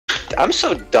I'm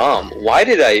so dumb. Why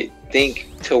did I think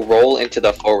to roll into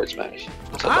the forward smash?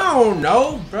 So I don't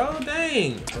know, bro.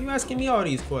 Dang. Why are you asking me all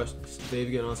these questions?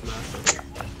 Dave, get on Smash.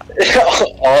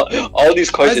 all these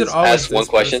questions ask one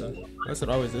question. Why is it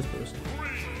always this person?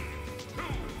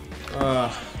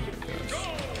 Gosh.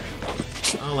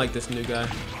 I don't like this new guy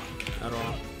at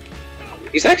all.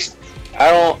 He's actually,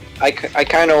 I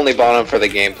kind of only bought him for the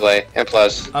gameplay, and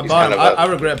plus, I bought him. I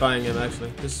regret buying him actually.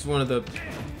 This is one of the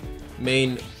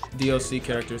main DLC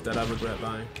characters that I regret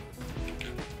buying.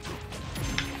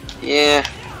 Yeah,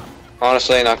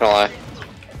 honestly, not gonna lie.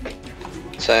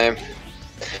 Same.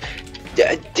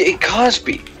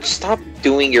 Cosby, stop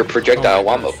doing your projectile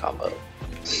wombo combo.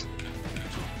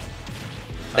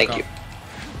 Thank you.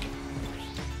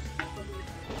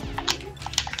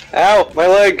 Ow, my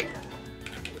leg!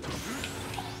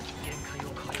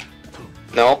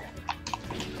 No.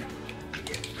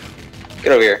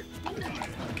 Get over here.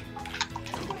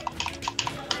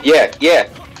 Yeah, yeah.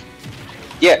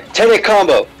 Yeah, 10-hit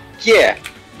combo. Yeah.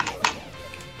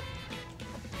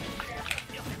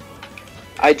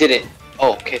 I didn't.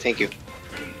 Oh, okay, thank you.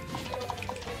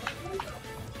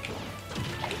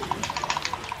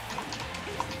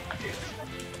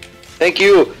 Thank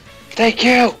you. Thank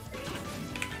you.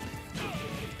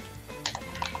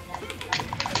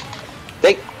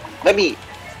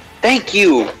 Thank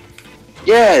you!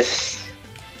 Yes!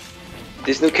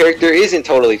 This new character isn't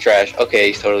totally trash. Okay,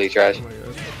 he's totally trash. Oh my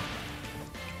gosh.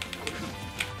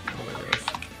 Oh my gosh.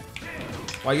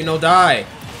 Why you no die?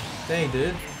 Dang,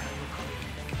 dude.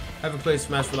 I haven't played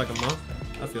Smash for like a month.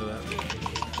 I feel that.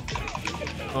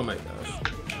 Oh my gosh.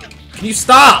 Can you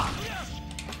stop?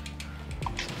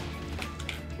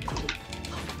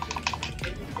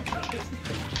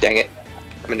 Dang it.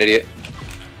 I'm an idiot.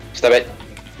 Stop it.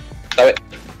 Stop it.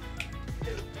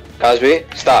 Cosby,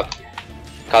 stop.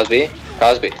 Cosby,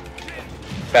 Cosby.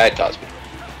 Bad Cosby.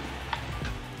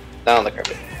 Not on the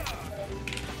carpet.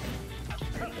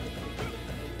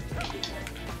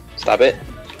 Stop it.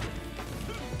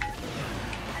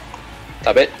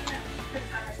 Stop it.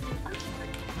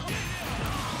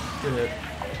 Good hit.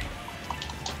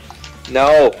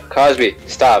 No, Cosby,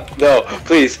 stop. No,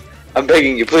 please. I'm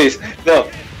begging you, please. No.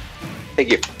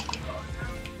 Thank you.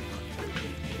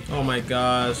 Oh my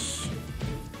gosh.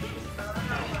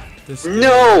 This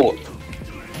No!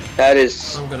 That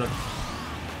is... I'm gonna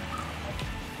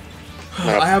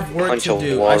I have work to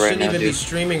do. I shouldn't even be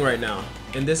streaming right now.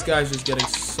 And this guy's just getting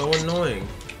so annoying.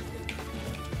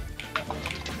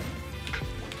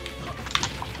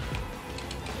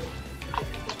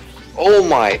 Oh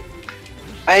my!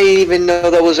 I didn't even know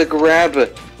that was a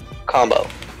grab combo.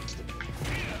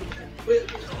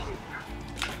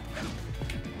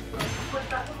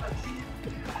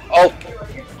 Oh!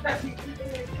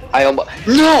 I almost...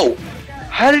 No!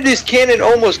 How did this cannon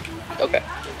almost... Okay.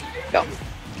 No.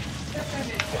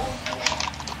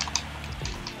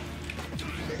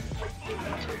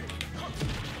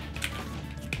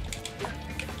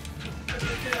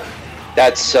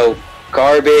 That's so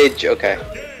garbage. Okay.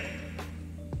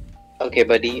 Okay,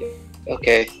 buddy.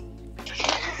 Okay.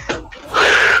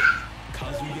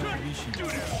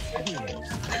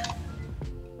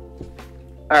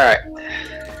 Alright.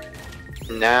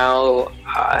 Now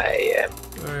I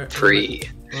am free.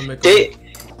 Dave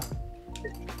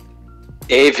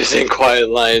is in Quiet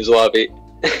Lions lobby.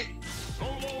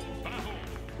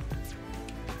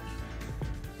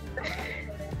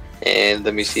 And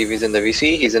let me see if he's in the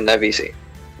VC. He's in that VC.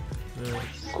 Yeah.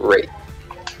 Great.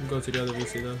 Go to the other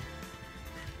VC then.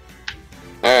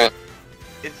 Alright.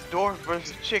 It's dwarf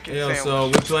versus chicken Yo,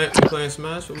 sandwich. so we playing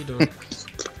Smash? What we doing?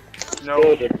 No.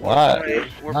 Why?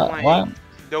 We're Why? playing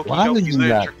Doki Why Doki did you not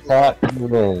Literature talk Club. to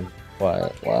me? Why?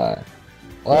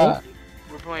 Why?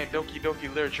 We're playing Doki Doki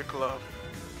Literature Club.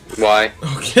 Why?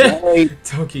 Okay.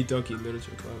 Doki Doki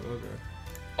Literature Club. Okay.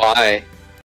 Why?